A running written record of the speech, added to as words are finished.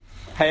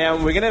Hey,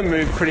 we're going to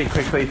move pretty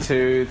quickly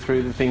through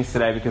the things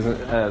today because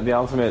the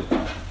ultimate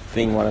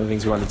thing, one of the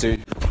things we want to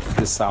do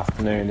this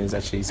afternoon is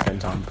actually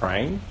spend time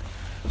praying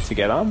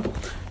together.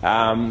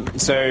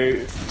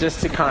 So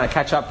just to kind of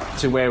catch up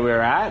to where we're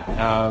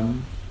at,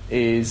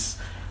 is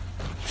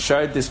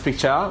showed this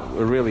picture,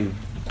 a really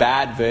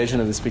bad version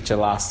of this picture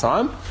last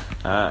time.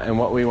 And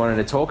what we wanted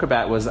to talk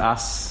about was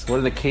us, what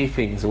are the key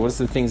things, or what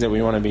are the things that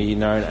we want to be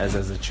known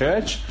as a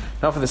church?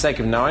 Not for the sake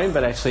of knowing,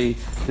 but actually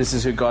this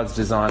is who God's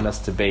designed us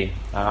to be.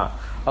 A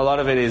lot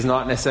of it is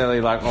not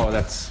necessarily like, oh,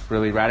 that's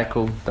really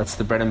radical, that's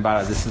the bread and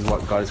butter, this is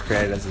what God has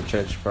created as a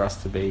church for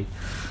us to be.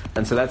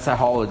 And so that's the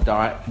whole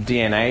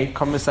DNA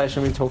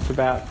conversation we talked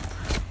about.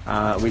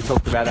 We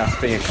talked about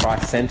us being a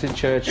Christ-centered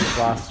church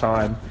last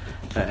time.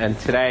 And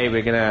today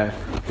we're going to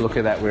look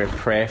at that we're a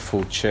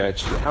prayerful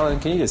church. Alan,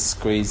 can you just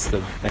squeeze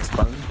the next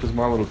button? Because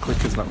my little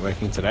clicker's not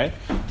working today.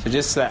 So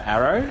just that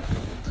arrow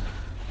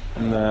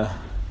in the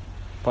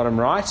bottom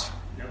right.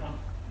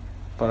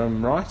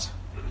 Bottom right.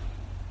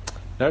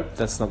 Nope,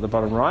 that's not the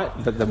bottom right.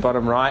 But the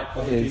bottom right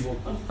is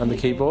on the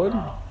keyboard.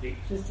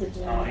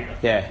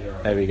 Yeah,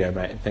 there we go,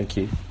 mate. Thank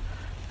you.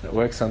 It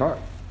works or not?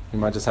 You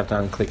might just have to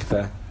unclick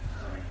the...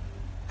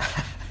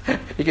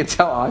 You can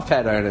tell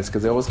iPad owners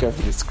because they always go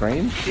for the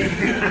screen.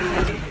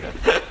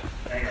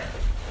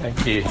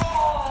 Thank you.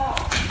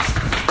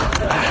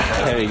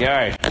 There we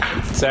go.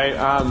 So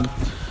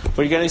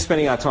we're going to be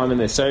spending our time in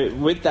this. So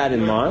with that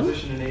in mind...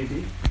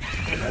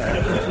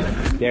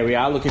 yeah, we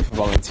are looking for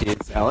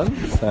volunteers, Alan.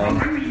 So,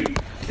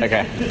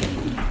 okay.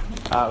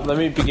 Let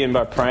me begin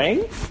by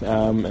praying,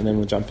 and then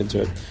we'll jump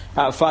into it.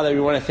 Father, we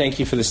want to thank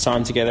you for this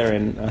time together,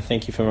 and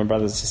thank you for my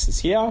brothers and sisters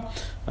here.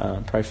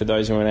 Pray for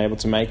those who weren't able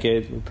to make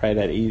it. We pray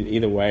that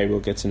either way we'll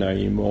get to know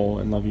you more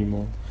and love you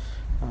more.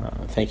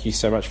 Thank you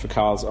so much for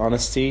Carl's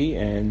honesty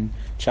and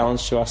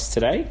challenge to us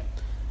today.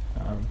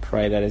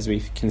 Pray that as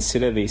we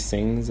consider these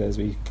things, as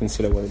we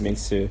consider what it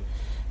means to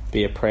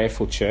be a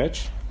prayerful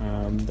church,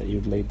 that you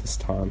would lead this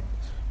time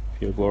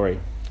for your glory.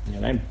 In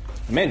your name.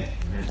 Amen.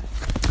 Amen.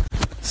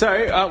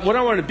 So, what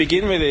I want to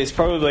begin with is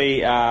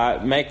probably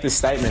make this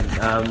statement.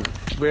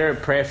 We're a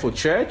prayerful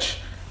church.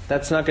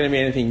 That's not going to be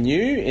anything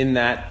new in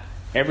that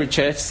every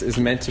church is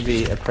meant to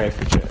be a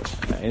prayerful church.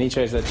 Any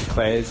church that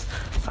declares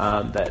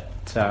that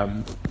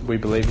we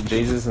believe in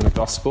Jesus and the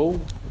gospel,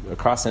 a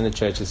Christ-centered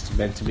church is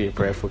meant to be a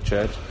prayerful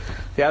church.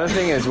 The other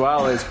thing as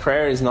well is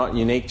prayer is not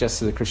unique just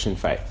to the Christian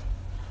faith.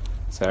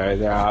 So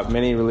there are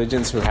many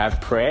religions who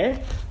have prayer.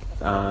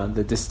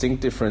 The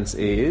distinct difference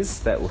is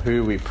that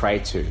who we pray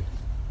to.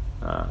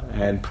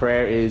 And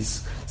prayer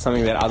is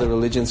something that other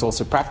religions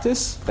also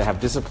practice. They have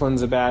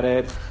disciplines about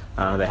it.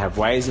 They have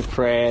ways of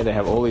prayer. They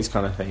have all these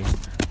kind of things.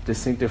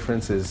 Distinct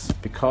difference is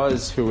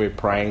because who we're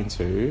praying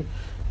to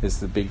is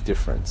the big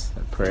difference.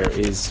 That prayer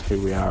is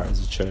who we are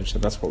as a church,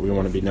 and that's what we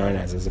want to be known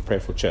as a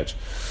prayerful church.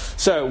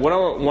 So what I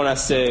want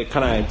us to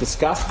kind of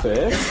discuss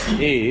first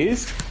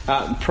is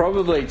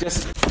probably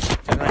just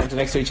turn around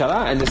next to each other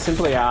and just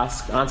simply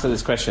answer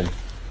this question.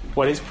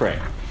 What is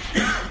prayer?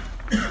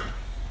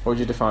 What would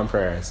you define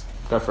prayer as?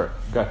 Go for it.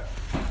 Go.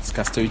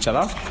 Discuss to each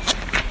other.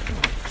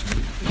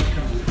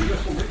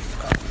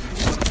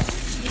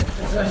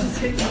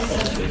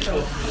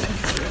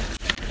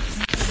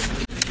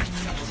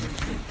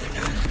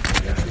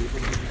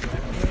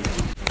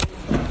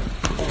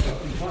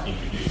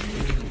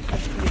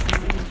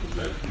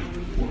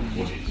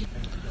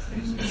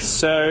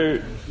 So,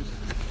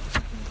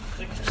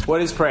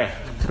 what is prayer?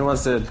 Who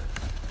wants to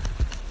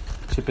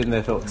chip in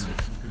their thoughts?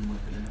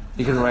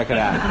 You can work it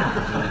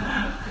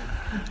out.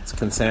 It's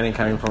concerning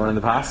coming from one of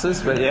the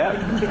pastors, but yeah.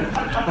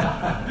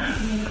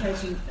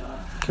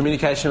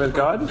 Communication with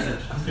God.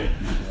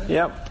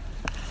 Yep.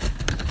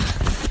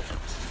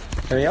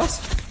 Anything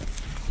else?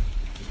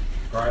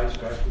 Praise,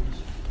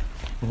 gratefulness.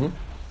 Mm-hmm.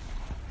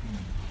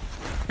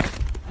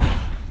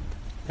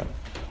 Yep.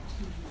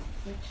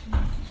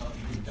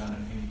 Something you've done at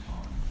any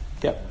time.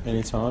 Yep.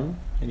 Anytime,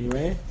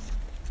 anywhere.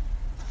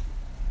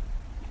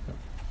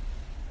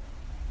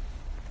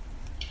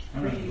 I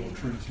read your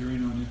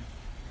Trinitarian on you.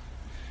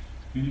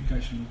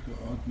 Communication with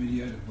God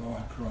mediated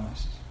by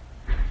Christ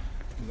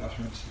with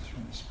utterances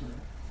from the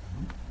Spirit.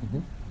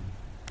 Mm-hmm.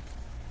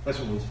 That's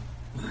what it was.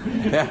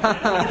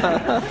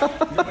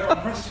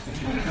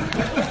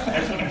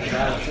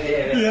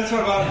 That's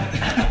what I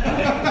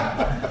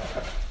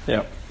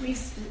Yep. We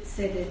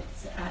said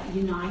it's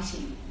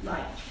uniting.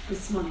 Like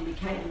this morning,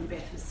 Michaela and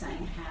Beth were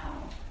saying how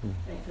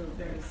they feel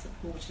very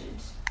supported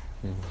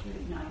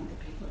through knowing that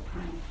people are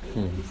praying for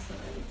them. So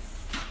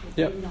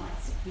it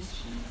unites the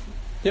Christians.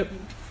 Yep.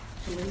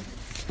 Believe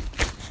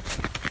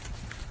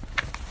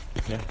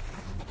it. Yeah.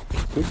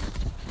 Good.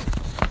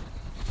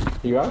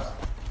 You guys?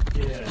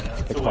 Yeah,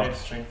 it's a way of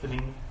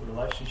strengthening the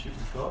relationship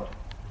with God.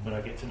 When I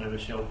get to know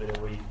Michelle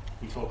better, we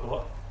talk a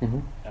lot.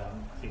 Mm-hmm. I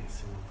think it's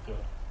similar with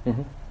God.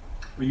 Mm-hmm.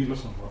 Well, you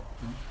listen a lot.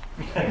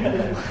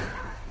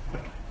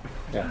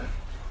 Yeah.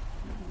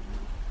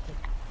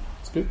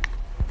 It's good.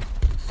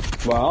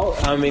 Well,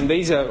 I mean,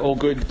 these are all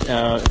good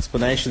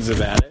explanations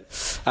about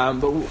it.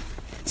 But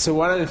so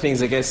one of the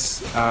things, I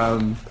guess,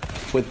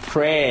 with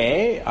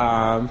prayer,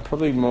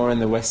 probably more in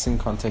the Western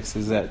context,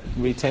 is that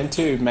we tend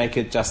to make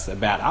it just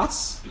about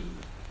us,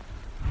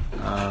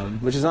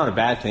 which is not a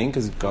bad thing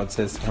because God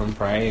says come and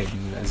pray,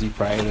 and as you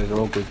pray, those are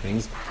all good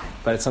things.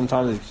 But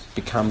sometimes it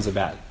becomes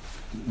about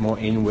more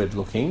inward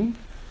looking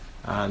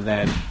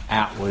than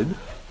outward.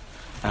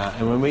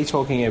 And when we're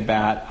talking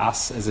about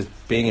us as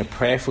being a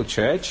prayerful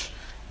church,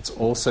 it's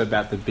also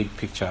about the big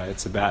picture.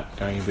 It's about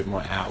going a bit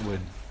more outward,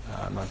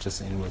 not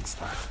just inward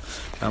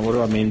stuff. What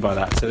do I mean by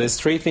that? So there's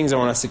three things I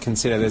want us to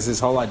consider. There's this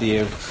whole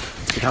idea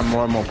of, it's become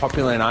more and more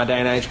popular in our day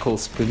and age, called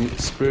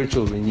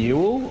spiritual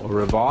renewal or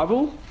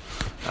revival.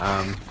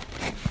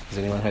 Has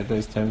anyone heard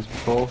those terms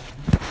before?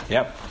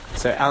 Yep.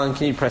 So Alan,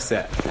 can you press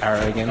that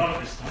arrow again?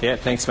 Yeah,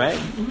 thanks mate.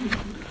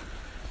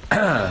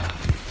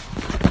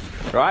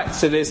 Right,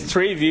 so there's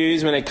three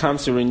views when it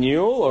comes to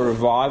renewal or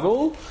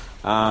revival,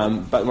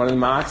 but one of the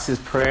marks is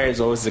prayer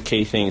is always the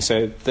key thing.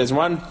 So there's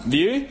one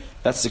view,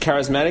 that's the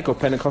charismatic or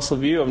Pentecostal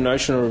view of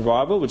notional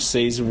revival, which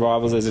sees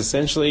revivals as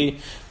essentially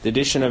the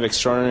addition of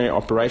extraordinary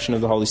operation of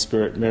the Holy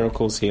Spirit,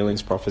 miracles,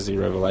 healings, prophecy,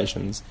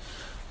 revelations.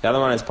 The other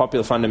one is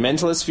popular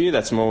fundamentalist view,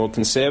 that's more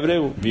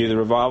conservative, view the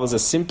revivals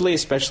as simply,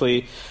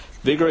 especially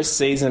vigorous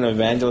season of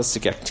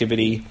evangelistic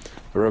activity.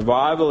 A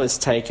revival is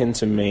taken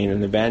to mean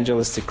an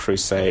evangelistic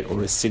crusade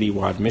or a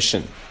citywide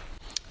mission.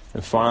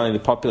 And finally,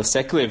 the popular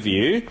secular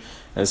view,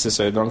 and this is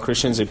so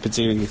non-Christians who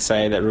particularly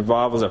say that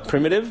revivals are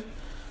primitive,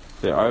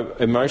 they're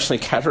emotionally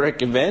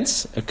cataract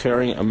events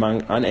occurring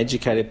among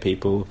uneducated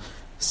people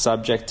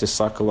subject to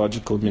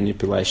psychological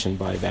manipulation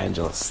by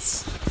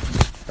evangelists.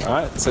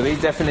 Right, so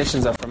these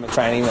definitions are from a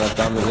training that I've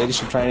done, the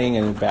leadership training,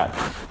 and about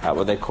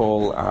what they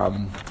call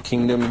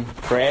kingdom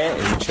prayer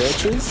in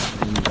churches.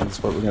 And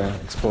that's what we're going to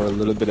explore a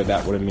little bit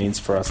about what it means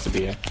for us to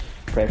be a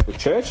prayerful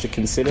church, to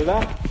consider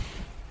that.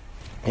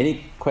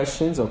 Any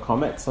questions or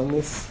comments on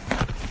this?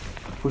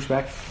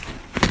 Pushback?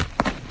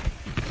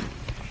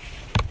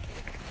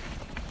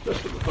 Just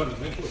for the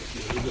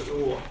fundamentalist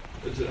view,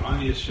 is it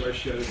only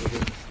associated with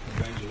an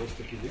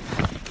evangelistic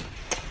event?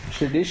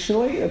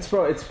 Traditionally, it's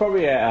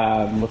probably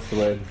a what's the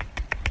word?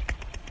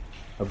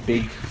 A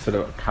big sort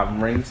of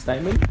covering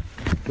statement.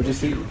 Would you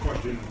see?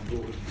 Quite general on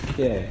board, isn't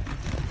Yeah.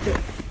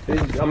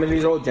 I mean,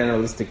 these are all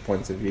generalistic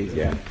points of view.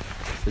 Yeah.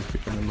 Just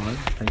keep them in mind.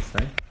 Thanks,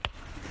 Dave.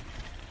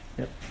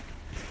 Yep.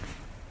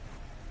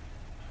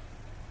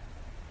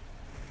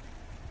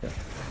 Yep.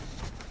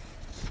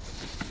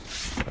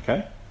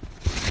 Okay.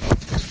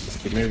 Let's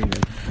keep moving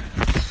then. I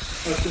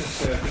was going to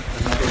say, I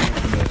think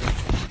another one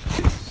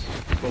that is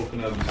spoken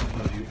of, and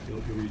sometimes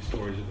you'll read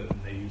stories of it, and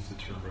they use the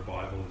term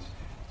revival is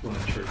when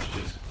a church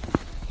just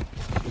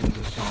sings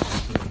a song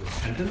of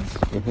repentance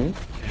and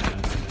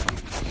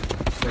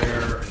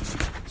prayer. And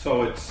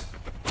so it's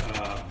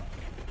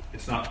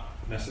not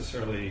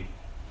necessarily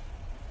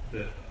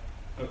that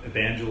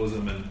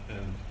evangelism and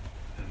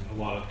a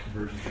lot of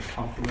conversions that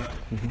come from it,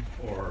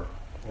 or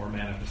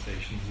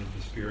manifestations of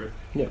the Spirit.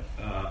 Yeah.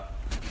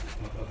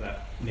 Of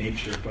that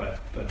nature,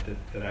 but that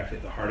actually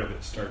at the heart of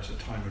it starts a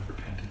time of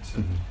repentance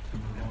and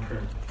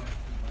prayer.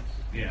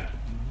 Yeah.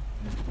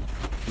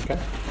 Okay.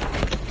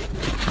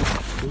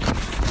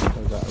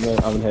 I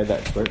haven't heard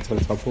that word, so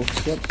it's helpful.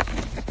 Yep.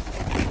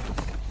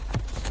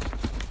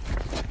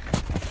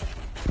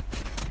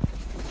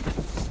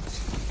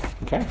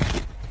 Okay.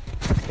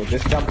 We'll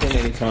just jump in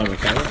any time,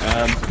 okay?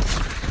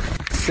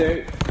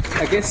 So,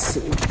 I guess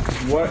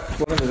one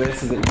of the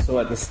verses that you saw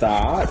at the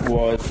start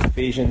was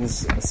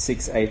Ephesians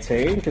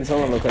 6:18. Can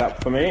someone look it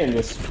up for me and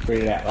just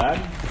read it out loud?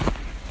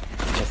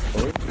 That's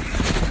cool.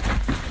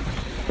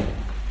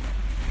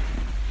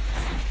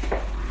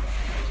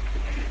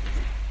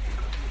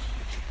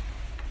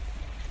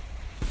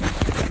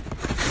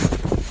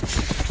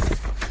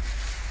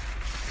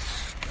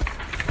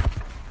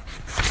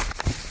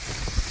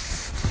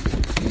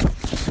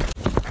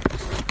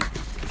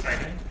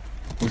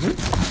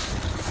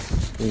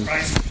 Pray in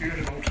the Spirit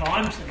at all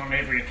times and on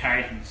every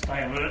occasion.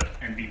 Stay alert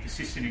and be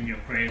persistent in your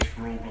prayers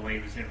for all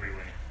believers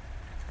everywhere.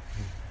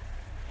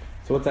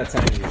 So what's that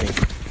saying, do you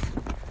think?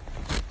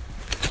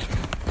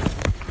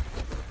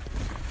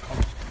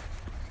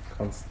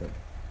 Constant.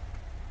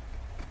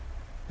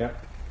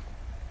 Yep.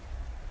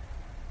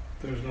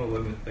 There's no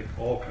limit, like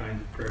all kinds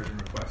of prayers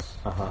and requests.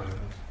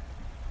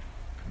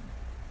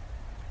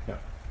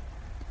 Yep.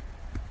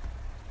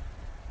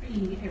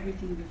 Bringing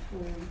everything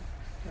before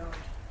God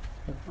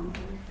on all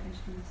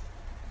occasions.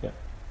 Yep.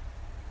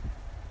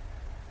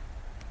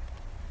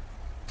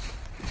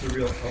 It's a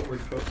real outward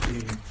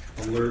being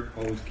alert,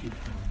 always keep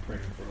on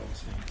praying for all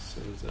saints.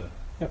 So there's a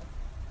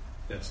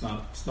it's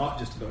not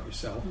just about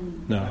yourself.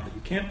 No. Not that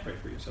you can't pray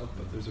for yourself,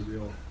 but there's a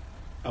real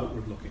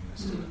outward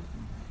lookingness to it.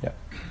 Yep.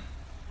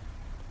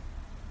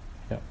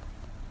 Yep.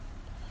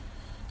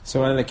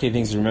 So one of the key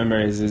things to remember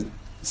is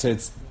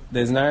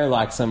there's no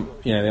like some,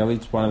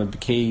 one of the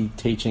key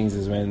teachings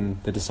is when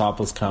the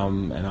disciples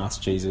come and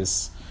ask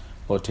Jesus,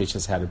 Lord, teach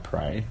us how to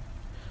pray.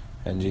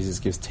 And Jesus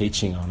gives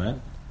teaching on it.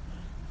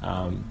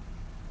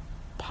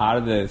 Part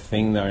of the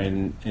thing though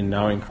in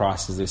knowing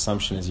Christ is the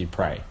assumption is you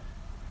pray.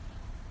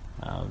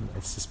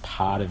 It's just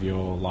part of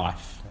your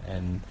life.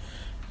 And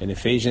in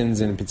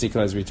Ephesians, and in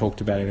particular as we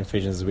talked about in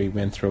Ephesians, as we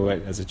went through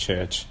it as a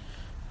church,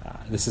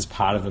 this is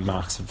part of the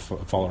marks of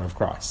a follower of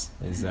Christ,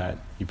 is that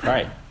you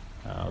pray.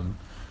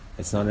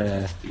 It's not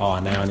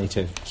now I need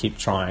to keep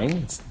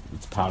trying. It's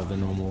part of the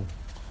normal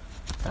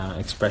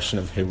expression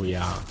of who we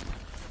are.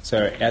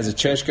 So as a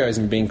church goes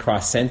and being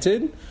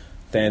Christ-centred,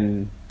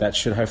 then that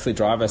should hopefully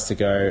drive us to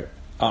go,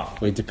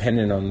 we're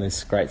dependent on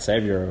this great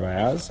Saviour of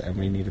ours, and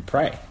we need to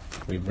pray.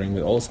 We bring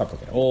with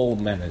all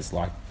manners,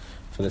 like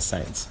for the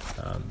saints,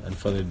 and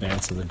for the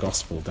advance of the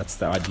gospel. That's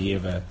the idea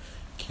of a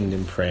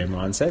kingdom prayer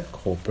mindset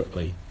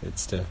corporately.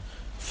 It's to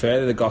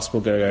further the gospel,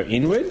 go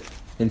inward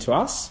into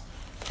us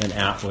and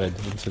outward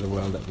into the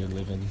world that we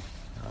live in,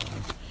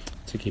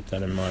 to keep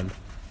that in mind.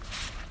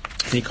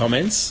 Any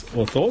comments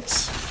or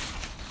thoughts?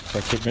 So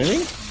I keep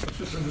moving. It's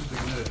just interesting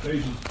that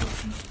Ephesians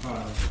portion is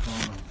part of the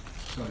common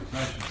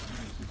salutation.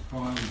 It's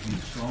finally be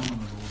strong in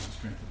the Lord, the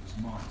strength of his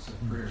mind. So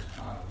prayer is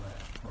part of that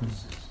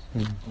process,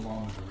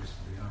 along with the rest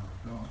of the armour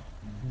of God.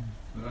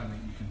 But I don't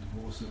think you can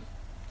divorce it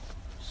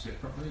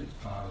separately. It's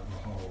part of the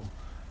whole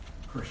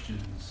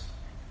Christian's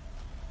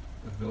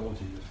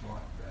ability to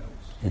fight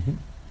battles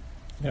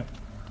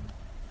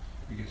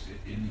against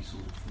any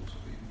sort of force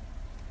of evil.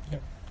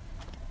 Yep,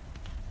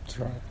 that's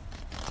right.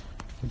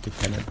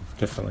 Independent,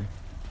 definitely.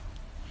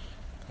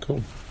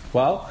 Cool.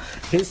 Well,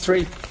 here's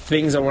 3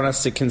 things I want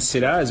us to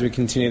consider as we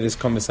continue this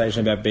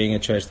conversation about being a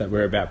church that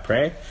we're about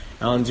prayer.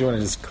 Alan, do you want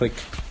to just click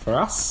for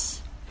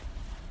us?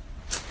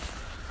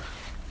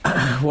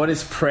 What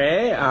is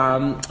prayer?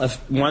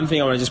 One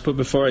thing I want to just put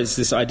before is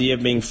this idea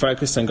of being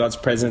focused on God's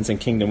presence and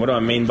kingdom. What do I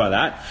mean by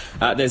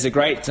that? There's a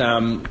great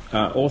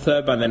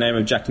author by the name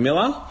of Jack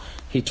Miller.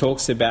 He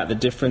talks about the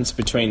difference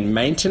between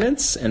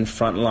maintenance and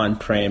frontline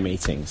prayer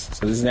meetings.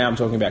 So this is now I'm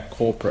talking about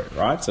corporate,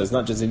 right? So it's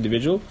not just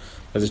individual,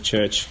 as a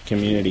church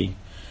community.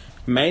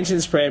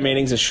 Maintenance prayer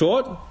meetings are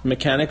short,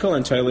 mechanical,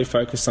 and totally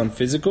focused on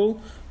physical,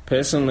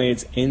 personal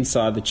needs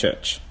inside the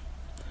church.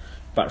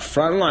 But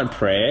frontline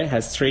prayer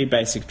has 3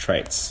 basic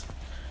traits: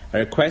 a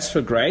request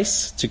for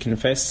grace to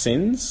confess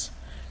sins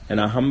and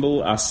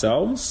humble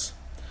ourselves,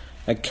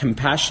 a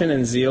compassion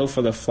and zeal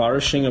for the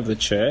flourishing of the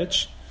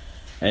church,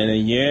 and a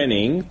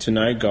yearning to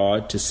know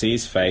God, to see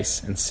his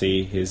face and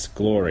see his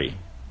glory.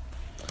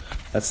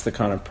 That's the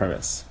kind of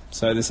premise.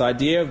 So this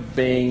idea of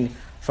being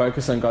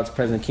focused on God's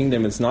present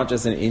kingdom, it's not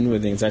just an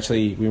inward thing, it's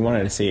actually, we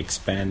want to see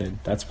expanded.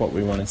 That's what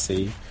we want to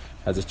see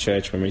as a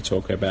church when we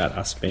talk about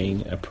us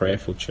being a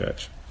prayerful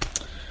church.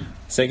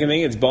 Second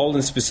thing, it's bold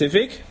and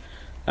specific.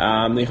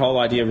 The whole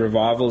idea of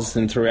revivals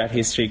and throughout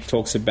history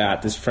talks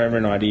about this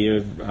fervent idea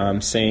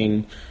of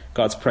seeing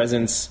God's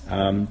presence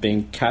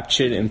being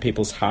captured in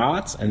people's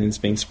hearts, and it's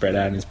being spread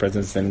out in his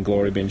presence, and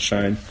glory being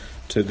shown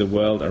to the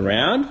world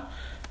around.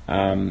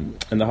 And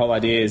the whole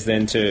idea is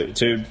then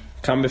to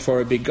come before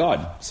a big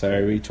God.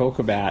 So we talk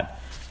about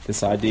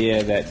this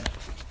idea that,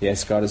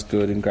 yes, God is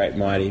good and great,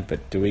 mighty,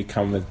 but do we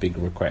come with big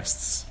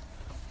requests?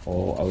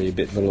 Or are we a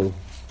bit little,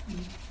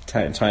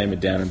 tame it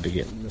down and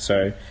begin?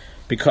 So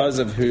because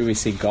of who we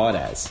see God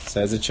as.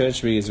 So as a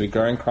church, as we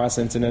grow in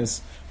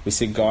Christ-centeredness, we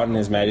see God in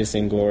his majesty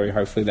and glory.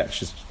 Hopefully that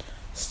should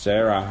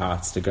stir our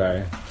hearts to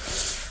go,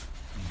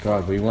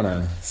 God, we want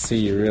to see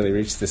you really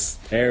reach this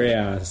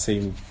area, see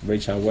you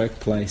reach our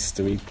workplace.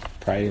 Do we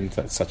pray in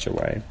such a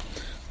way?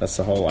 That's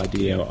the whole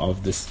idea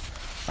of this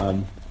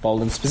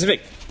bold and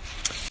specific.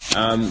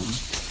 And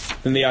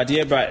the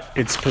idea about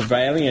it's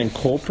prevailing and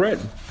corporate,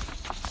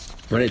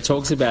 when it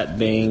talks about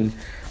being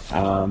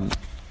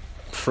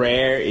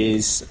prayer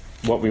is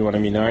what we want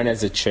to be known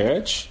as a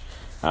church.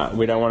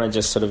 We don't want to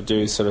just sort of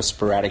do sort of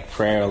sporadic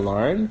prayer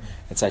alone.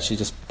 It's actually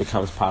just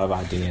becomes part of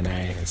our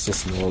DNA. It's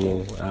just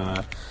normal.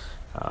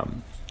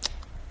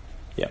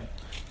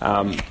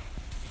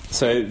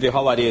 So the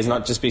whole idea is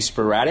not just be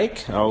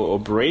sporadic or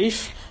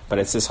brief, but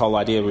it's this whole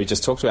idea we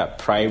just talked about: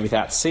 pray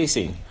without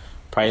ceasing,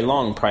 pray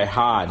long, pray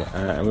hard,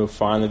 and we'll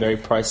find the very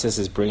process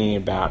is bringing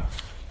about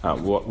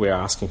what we're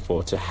asking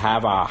for, to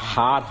have our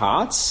hard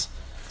hearts,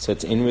 so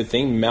it's an inward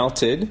thing,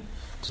 melted,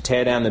 to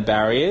tear down the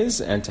barriers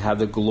and to have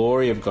the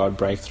glory of God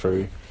break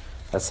through.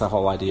 That's the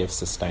whole idea of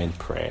sustained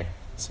prayer.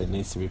 So it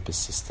needs to be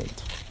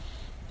persistent.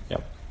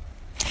 Yep.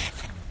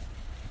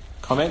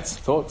 Comments?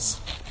 Thoughts?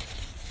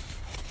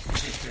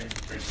 Very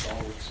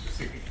bold,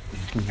 specific.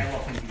 How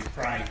often do you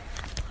pray?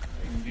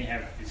 And you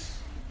have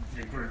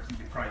the group that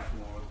you pray for,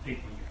 or the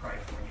people you pray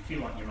for, and you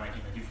feel like you're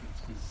making a difference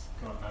because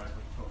God knows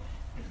what you're for.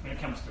 When it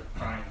comes to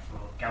praying for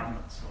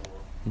governments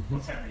or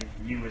what's happening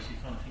in the US, you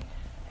kind of think,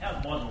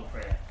 how's model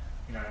prayer?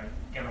 Going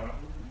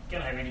to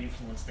have any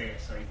influence there,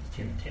 so you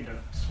tend to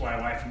sway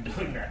away from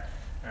doing that.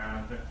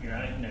 But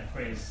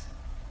prayers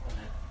on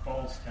that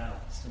bold scale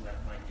still have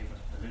to make a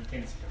difference. But there's a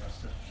tendency for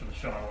us to sort of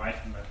shy away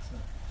from that. So,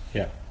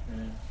 yeah.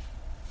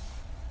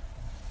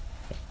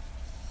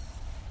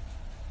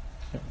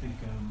 I think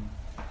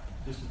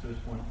just the first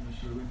point,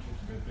 Mr. Ruben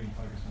talks about being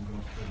focused on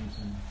God's presence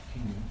and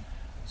kingdom.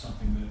 It's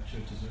something that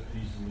churches are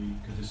easily,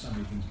 because there's so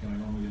many things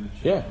going on within a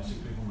church,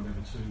 sick people, whatever,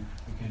 too,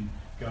 we can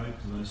go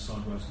to those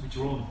sideways, which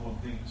are all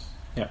important things.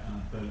 Yeah.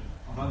 But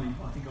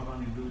I think I've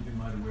only really been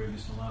made aware of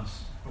this in the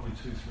last probably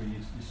 2-3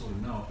 years. You sort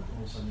of know it, but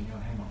all of a sudden you go,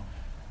 hang on,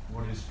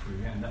 what is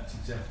prayer? And that's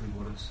exactly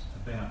what it's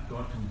about.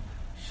 God can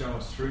show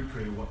us through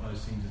prayer what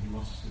those things that He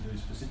wants us to do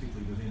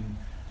specifically within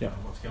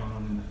what's going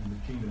on in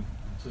the kingdom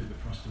too. But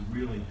for us to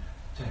really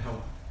to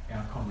help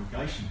our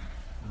congregation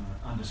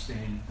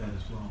understand that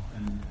as well,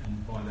 and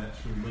by that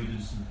through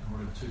leaders and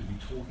whatever too, to be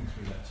talking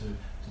through that, to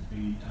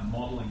be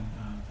modelling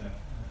that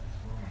as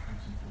well. I think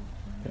it's important.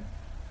 So,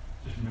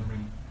 just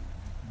remembering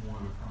why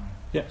we're praying.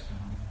 Yeah.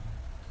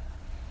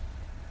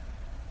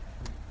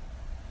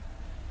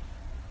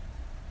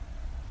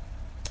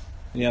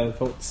 Any other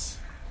thoughts,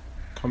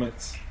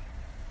 comments?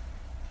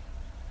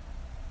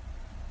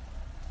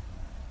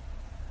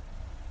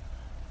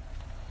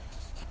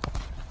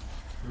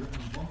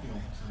 One thing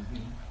I can say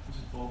here, this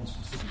is bold and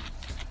specific.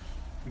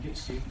 We get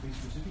scared to be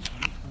specific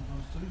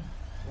sometimes too.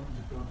 What happens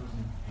if God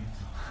doesn't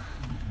answer?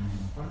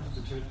 What happens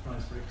if the church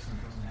prays for X and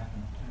it doesn't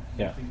happen?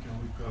 And I think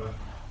we've got to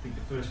think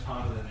the first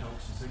part of that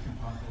helps. The second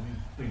part,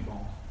 being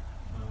bold.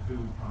 Who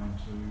we're praying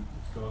to,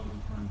 it's God that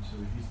we're praying to.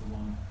 He's the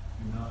one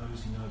who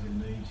knows, He knows their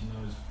needs, He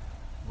knows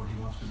what He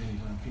wants within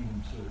His own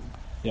kingdom too.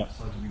 Yeah.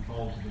 So to be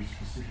bold, to be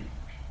specific,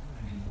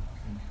 and I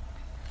think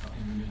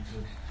something we need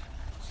to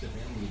step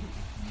out a little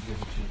bit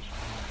as a church.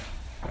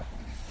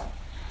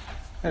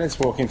 And it's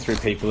walking through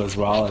people as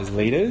well as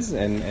leaders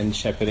and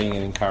shepherding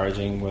and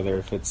encouraging, whether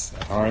if it's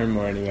at home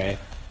or anywhere,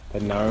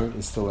 that no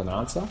is still an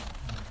answer.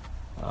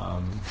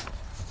 I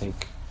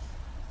think,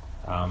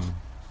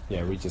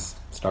 we just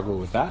struggle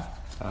with that.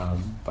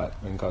 But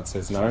when God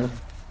says no,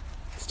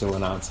 still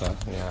an answer,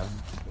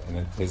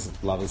 and His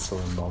love is still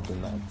involved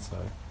in that. So,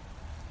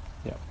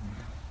 yeah.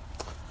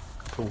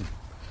 Cool.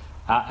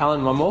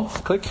 Alan, one more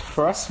click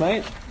for us,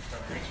 mate.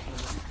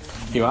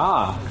 You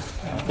are.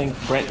 I think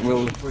Brent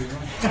will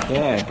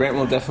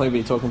definitely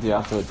be talking to you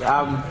afterwards.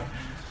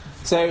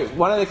 So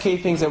one of the key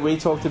things that we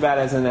talked about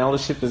as an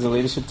eldership, as a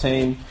leadership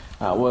team,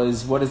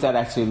 was what does that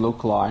actually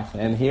look like?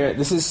 And here,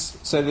 this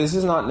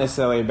is not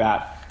necessarily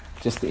about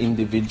just the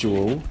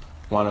individual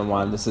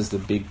one-on-one. This is the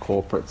big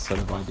corporate sort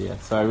of idea.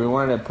 So we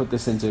wanted to put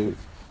this into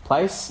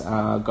place,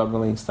 God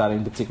willing,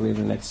 starting particularly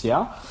in the next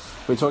year.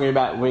 We're talking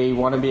about we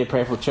want to be a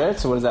prayerful church,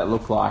 so what does that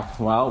look like?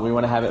 Well, we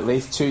want to have at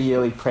least 2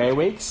 yearly prayer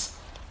weeks.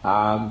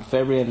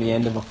 February and the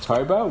end of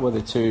October were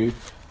the two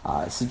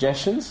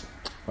suggestions.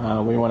 We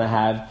want to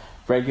have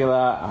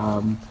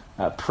regular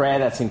prayer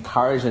that's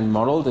encouraged and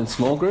modelled in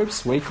small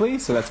groups weekly,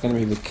 so that's going to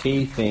be the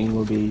key thing,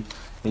 will be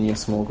in your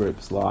small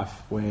groups life,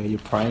 where you're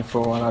praying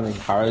for one another,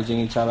 encouraging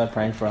each other,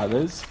 praying for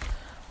others.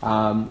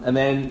 And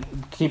then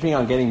keeping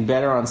on getting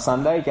better on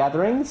Sunday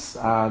gatherings,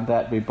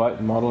 that we both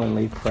model and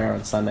lead prayer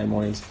on Sunday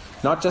mornings.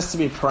 Not just to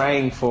be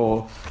praying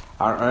for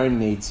our own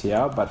needs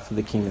here, but for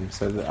the kingdom.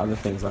 So the other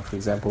things, like for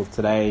example,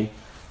 today,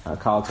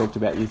 Carl talked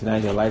about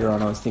euthanasia. Later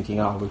on, I was thinking,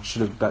 I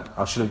should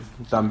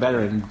have done better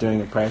in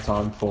doing a prayer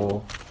time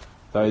for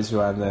those who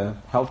are in the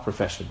health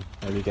profession.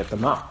 Maybe get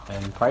them up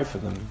and pray for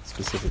them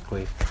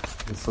specifically.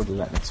 We'll still do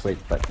that next week,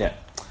 but yeah.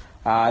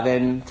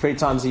 Then 3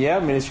 times a year,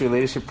 ministry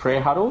leadership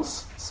prayer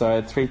huddles.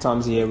 So 3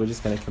 times a year, we're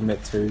just going to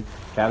commit to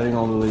gathering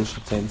all the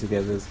leadership team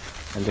together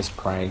and just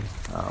praying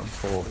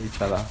for each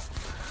other.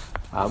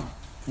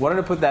 Wanted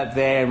to put that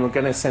there, and we're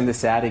going to send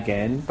this out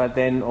again. But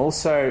then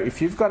also,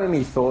 if you've got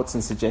any thoughts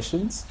and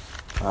suggestions,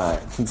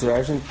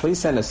 considerations, please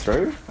send us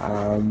through.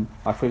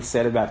 Like we've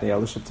said about the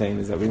eldership team,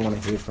 is that we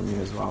want to hear from you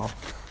as well.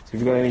 So if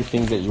you've got any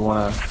things that you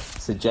want to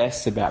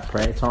suggest about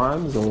prayer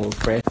times or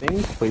prayer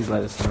things, please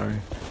let us know.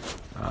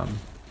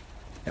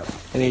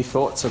 Any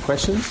thoughts or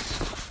questions? I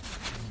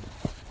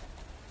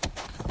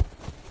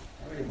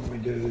think when we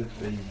do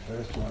the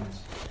first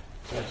ones,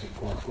 it's actually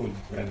quite good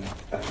when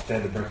they're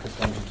the breakfast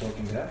ones we're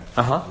talking about.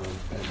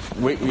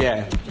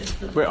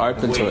 We're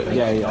open to it.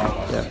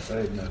 Yeah. So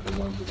even though the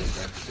ones with the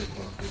breakfast is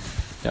quite good.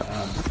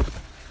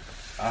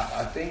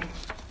 I think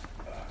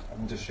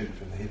I'm just shooting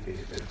from the hip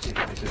here, but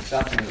if it's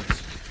something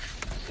that's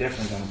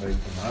definitely going to be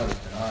promoted,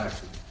 then I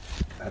actually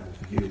have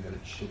a view that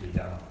it should be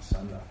done on a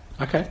Sunday.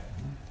 Okay.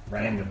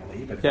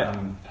 Randomly, but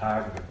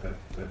targeted, but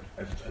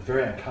it's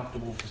very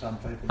uncomfortable for some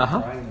people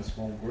to pray in a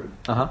small group.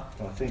 But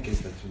I think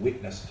if it's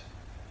witnessed,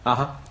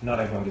 not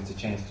everyone gets a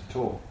chance to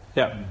talk.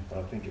 Yeah. But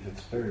I think if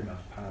it's very much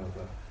part of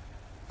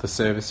the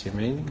service, you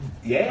mean?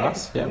 Yeah.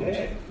 Us? Yeah.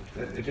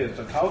 If it's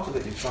a culture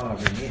that you're trying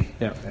to bring in,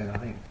 then I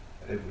think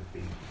it would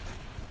be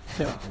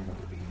something that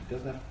would be. It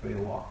doesn't have to be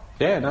a lot.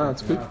 Yeah, no,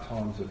 it's good. There are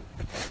times that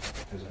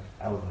there's an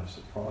element of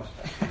surprise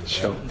factor.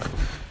 Sure.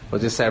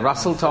 We'll just say,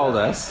 Russell told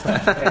us. I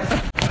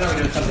know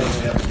we do something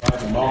we have a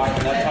broken mind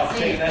and that type of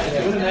thing.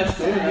 That's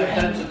good.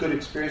 That's a good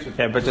experience.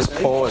 Yeah, but just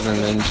pause and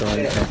then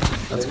join.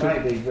 That's there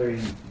good. may be very,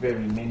 very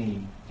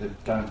many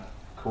that don't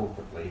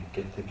corporately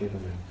get together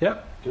and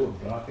do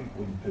it. But I think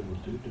when people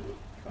do it,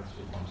 that's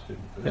what most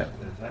people do.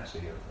 There's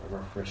actually a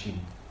refreshing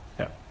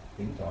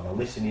thing to either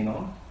listen in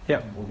on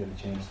or get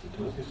a chance to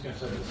talk. I was just going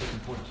to say the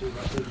second point too,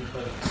 Russell, if they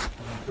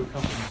feel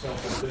comfortable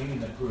themselves with being in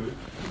that group,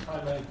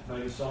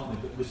 maybe silently,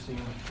 but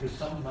listening, because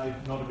some may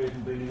not have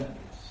even been in that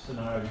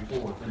scenario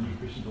before. The new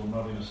Christians or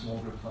not in a small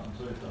group or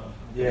something too. So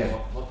Yeah.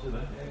 Lots of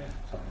that.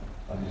 Yeah.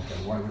 I didn't get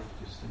away with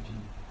just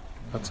thinking.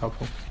 That's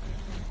helpful.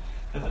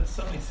 And that's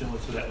something similar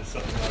to that was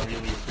something I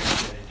really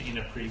appreciated in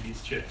a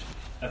previous church.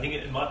 I think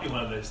it might be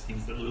one of those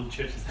things that little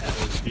churches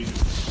have as big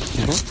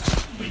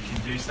where you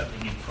can do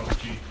something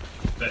impromptu,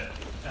 but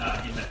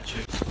in that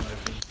church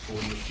open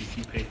 40 or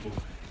 50 people,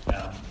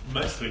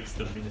 most weeks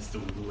the minister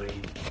would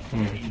lead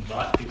and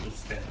invite people to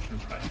stand up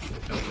and pray. So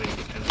it felt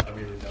really, and I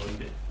really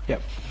valued it.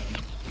 Yep.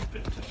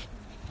 But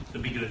the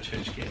bigger the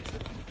church gets,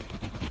 it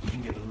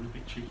can get a little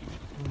bit tricky.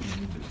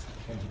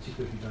 And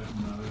particularly if you don't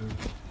know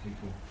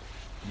people.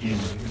 Yeah. You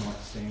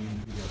might stand,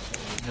 you go,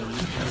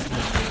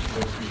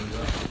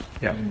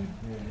 Yep.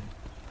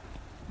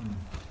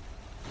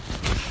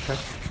 Okay.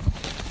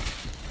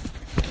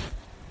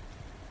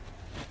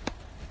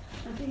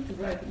 I think the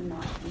roping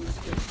might be good.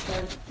 So I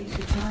think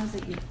the times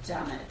that you've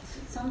done it,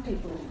 some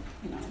people,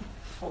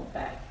 hold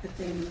back, but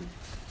then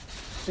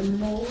the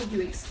more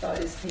you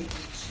expose people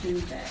to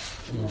that,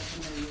 the more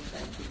familiar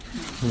they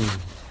become.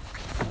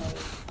 So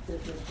the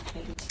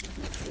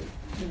repetitiveness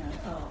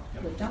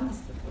of, we've done this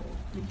before,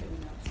 we're doing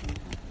that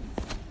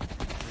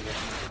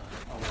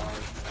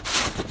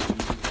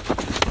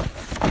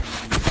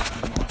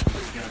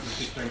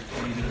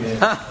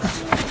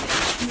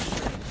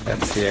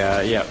That's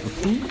yeah.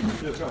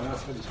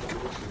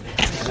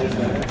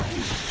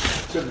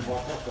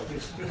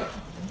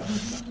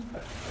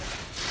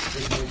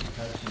 There's an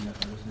education that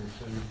goes there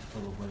too,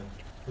 probably.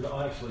 But I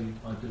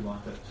do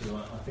like that too. I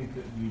think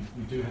that you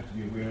do have to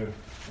be aware of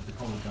the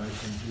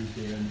congregation, who's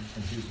there and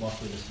who's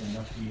likely to stand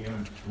up to you.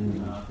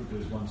 And I think there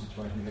was one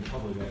situation we had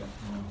probably about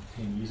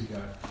 10 years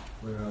ago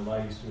where a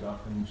lady stood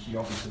up and she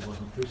obviously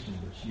wasn't a Christian,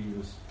 but she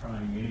was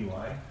praying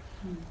anyway.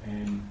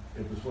 And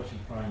it was what she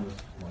was praying was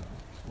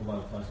all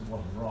over the place, it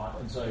wasn't right.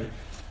 And so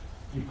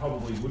you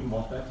probably wouldn't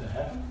want that to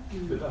happen.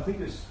 But I think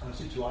there's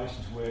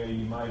situations where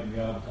you may be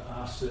able to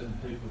ask certain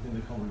people within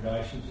the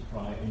congregation to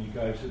pray, and you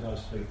go to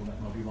those people,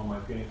 that might be one way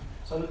of getting it,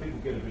 so that people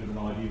get a bit of an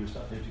idea and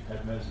start to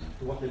educate them as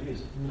to what that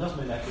is. It doesn't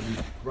mean they have to be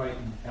great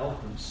in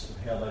eloquence of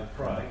how they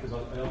pray, because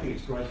I think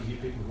it's great to hear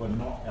people who are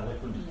not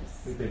eloquent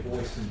with their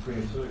voice in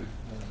prayer too,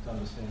 to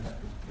understand that.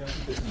 But I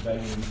think there's some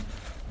value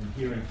in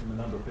hearing from a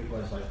number of people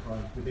as they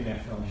pray within our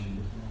fellowship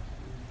as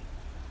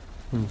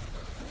well.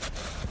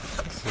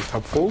 This is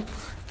helpful.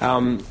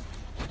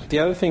 The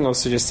other thing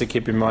also just to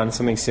keep in mind,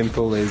 something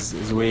simple, is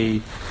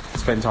we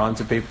spend time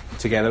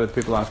together with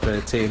people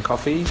after tea and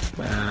coffee,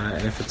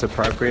 and if it's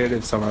appropriate,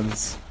 if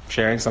someone's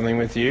sharing something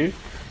with you,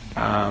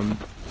 I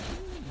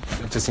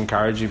just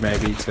encourage you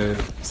maybe to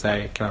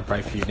say, can I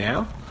pray for you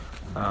now?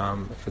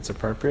 If it's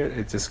appropriate.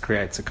 It just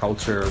creates a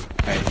culture of,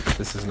 hey,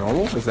 this is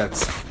normal, if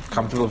that's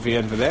comfortable for you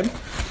and for them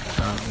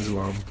as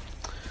well.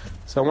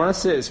 So I want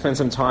us to spend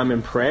some time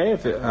in prayer.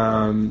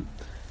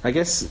 I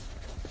guess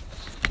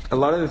a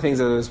lot of the things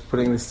that I was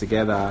putting this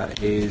together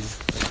is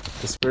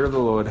the Spirit of the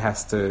Lord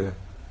has to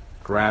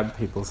grab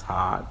people's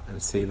heart and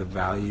see the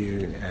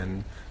value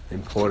and the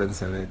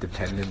importance and the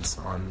dependence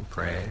on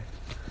prayer.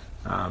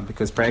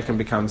 Because prayer can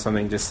become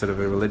something just sort of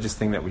a religious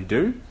thing that we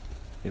do.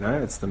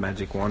 It's the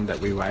magic wand that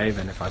we wave,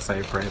 and if I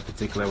say pray a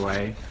particular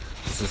way,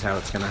 this is how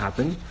it's going to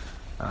happen.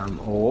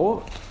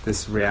 Or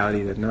this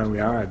reality that, no,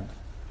 we are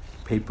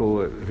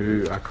people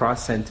who are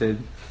Christ-centered.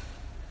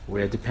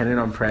 We're dependent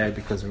on prayer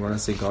because we want to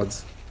see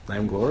God's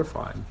name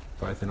glorified,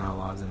 both in our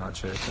lives, in our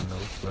church, and the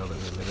world that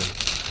we live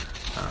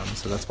in.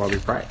 So that's why we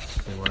pray.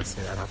 We want to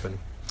see that happen.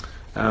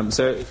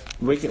 So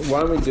why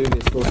don't we do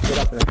this? We'll split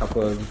up in a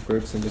couple of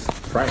groups and just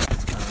pray.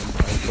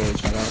 Pray for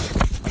each other.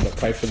 But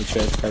pray for the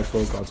church, pray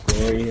for God's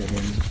glory, and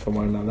then for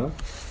one another.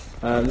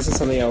 This is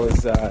something I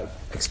was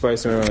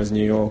exposed to when I was in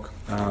New York.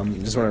 I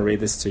just want to read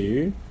this to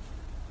you.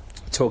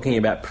 Talking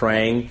about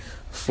praying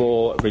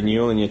for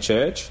renewal in your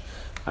church.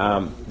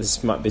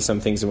 This might be some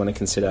things you want to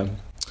consider.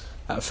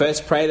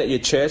 First, pray that your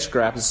church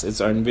grasps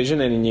its own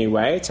vision in a new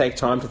way. Take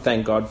time to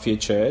thank God for your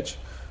church,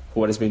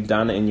 for what has been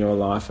done in your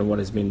life and what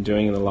has been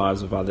doing in the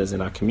lives of others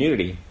in our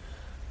community.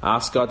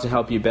 Ask God to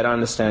help you better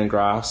understand and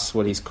grasp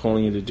what He's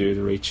calling you to do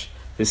to reach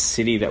this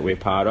city that we're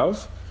part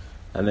of.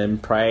 And then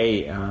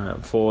pray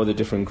for the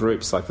different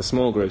groups, like the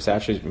small groups,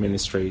 outreach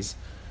ministries,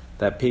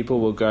 that people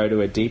will go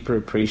to a deeper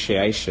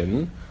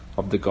appreciation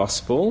of the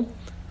gospel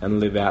and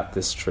live out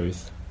this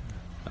truth.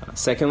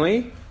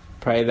 Secondly,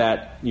 pray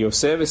that your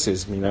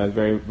services,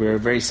 we're a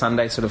very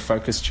Sunday sort of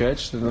focused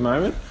church at the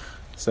moment.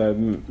 So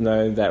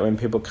know that when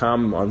people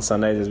come on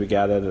Sundays as we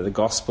gather, that the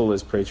gospel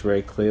is preached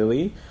very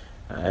clearly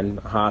and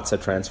hearts are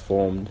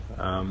transformed.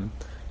 And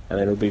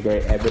it'll be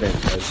very evident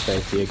as they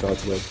hear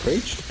God's word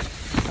preached.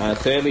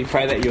 Thirdly,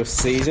 pray that your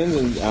seasons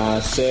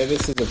and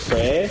services of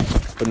prayer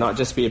would not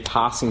just be a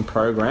passing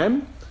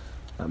program,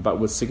 but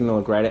would signal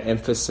a greater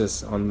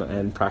emphasis on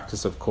and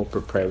practice of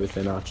corporate prayer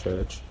within our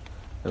church.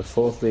 And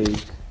fourthly,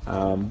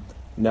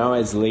 know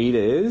as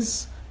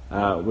leaders,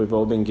 we've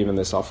all been given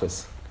this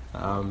office,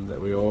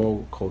 that we're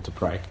all called to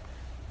pray.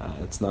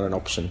 It's not an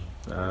option.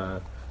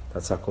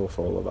 That's our call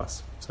for all of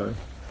us. So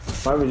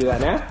why don't we do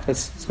that now? Let's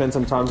spend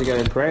some time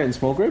together in prayer in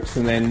small groups,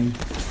 and then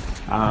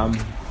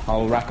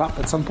I'll wrap up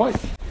at some point.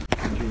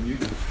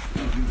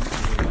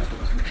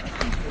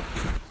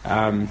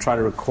 Try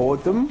to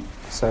record them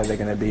so they're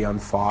going to be on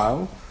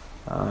file.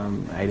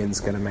 Aiden's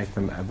going to make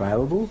them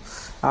available.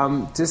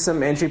 Just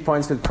some entry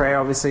points with prayer.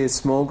 Obviously, a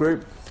small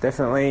group.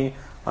 Definitely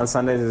on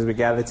Sundays as we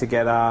gather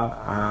together,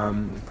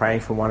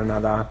 praying for one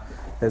another.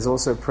 There's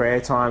also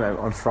prayer time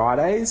on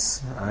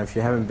Fridays. If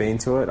you haven't been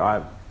to it,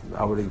 I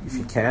would, if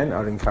you can, I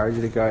would encourage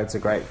you to go. It's a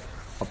great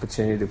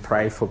opportunity to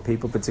pray for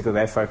people, particularly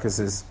their focus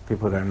is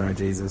people who don't know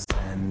Jesus,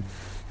 and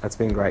that's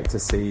been great to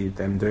see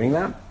them doing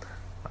that.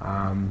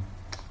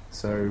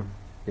 So,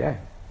 yeah,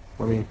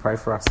 let me pray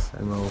for us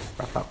and we'll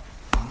wrap up.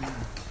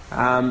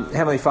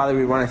 Heavenly Father,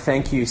 we want to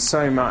thank you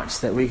so much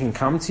that we can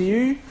come to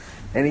you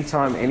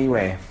anytime,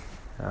 anywhere.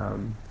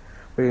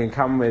 We can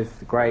come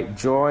with great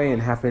joy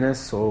and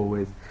happiness, or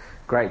with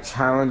great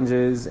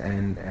challenges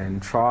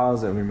and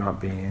trials that we might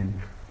be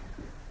in.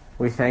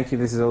 We thank you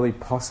this is only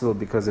possible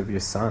because of your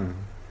Son.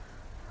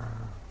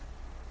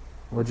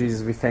 Lord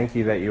Jesus, we thank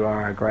you that you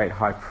are a great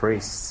high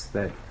priest,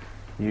 that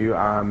you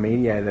are a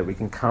mediator, that we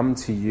can come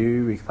to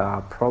you with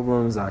our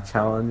problems, our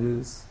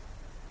challenges.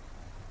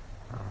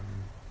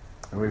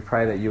 And we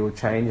pray that you will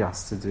change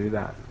us to do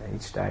that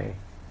each day.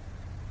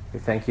 We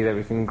thank you that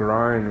we can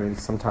groan. We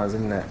sometimes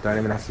don't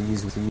even have to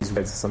use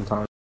words.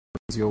 Sometimes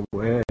use your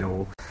word,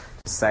 or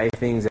to say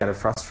things out of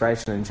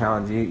frustration and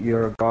challenge.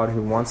 You're a God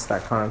who wants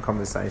that kind of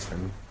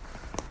conversation.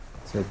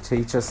 So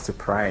teach us to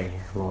pray,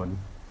 Lord.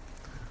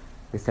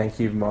 We thank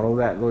you model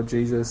that, Lord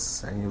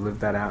Jesus, and you live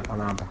that out on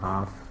our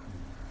behalf.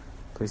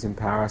 Please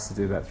empower us to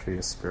do that through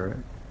your Spirit.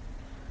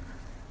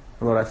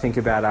 Lord, I think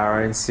about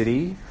our own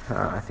city.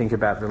 I think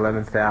about the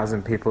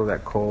 11,000 people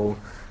that call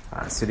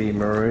City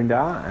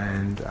Maroondah,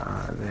 and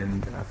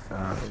then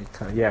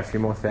a few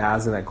more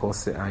thousand that call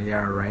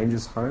Yarra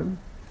Rangers home.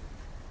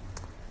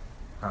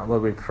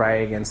 Lord, we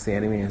pray against the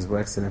enemy and his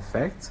works in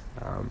effect.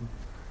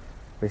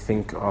 We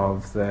think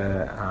of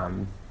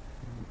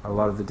a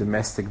lot of the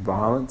domestic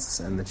violence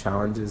and the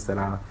challenges that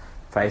are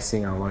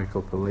facing our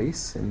local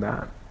police in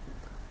that,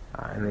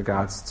 in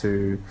regards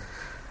to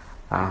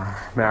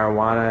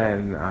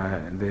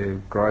marijuana and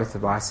the growth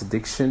of ice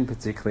addiction,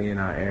 particularly in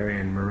our area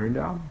in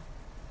Maroondah.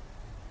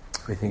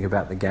 We think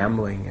about the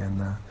gambling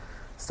and the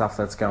stuff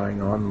that's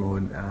going on,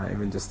 Lord,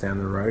 even just down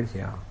the road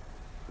here.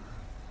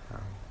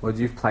 Lord,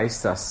 you've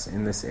placed us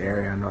in this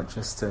area not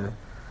just to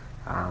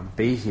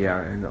be here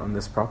and on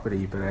this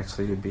property, but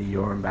actually to be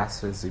your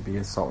ambassadors, to be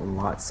a salt and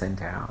light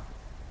sent out.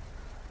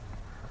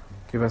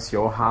 Give us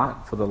your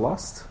heart for the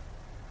lost.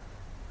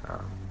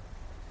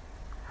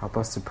 Help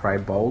us to pray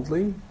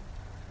boldly,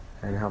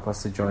 and help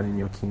us to join in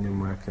your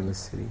kingdom work in the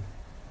city.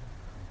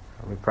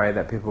 We pray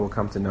that people will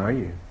come to know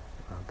you,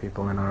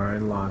 people in our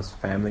own lives,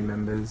 family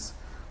members,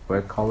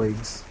 work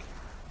colleagues,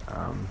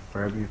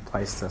 wherever you've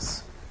placed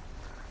us,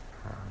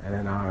 and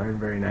in our own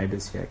very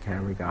neighbours here at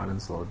Canterbury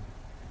Gardens, Lord.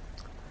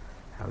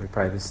 We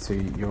pray this to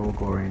your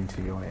glory and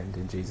to your end.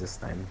 In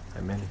Jesus' name,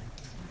 amen.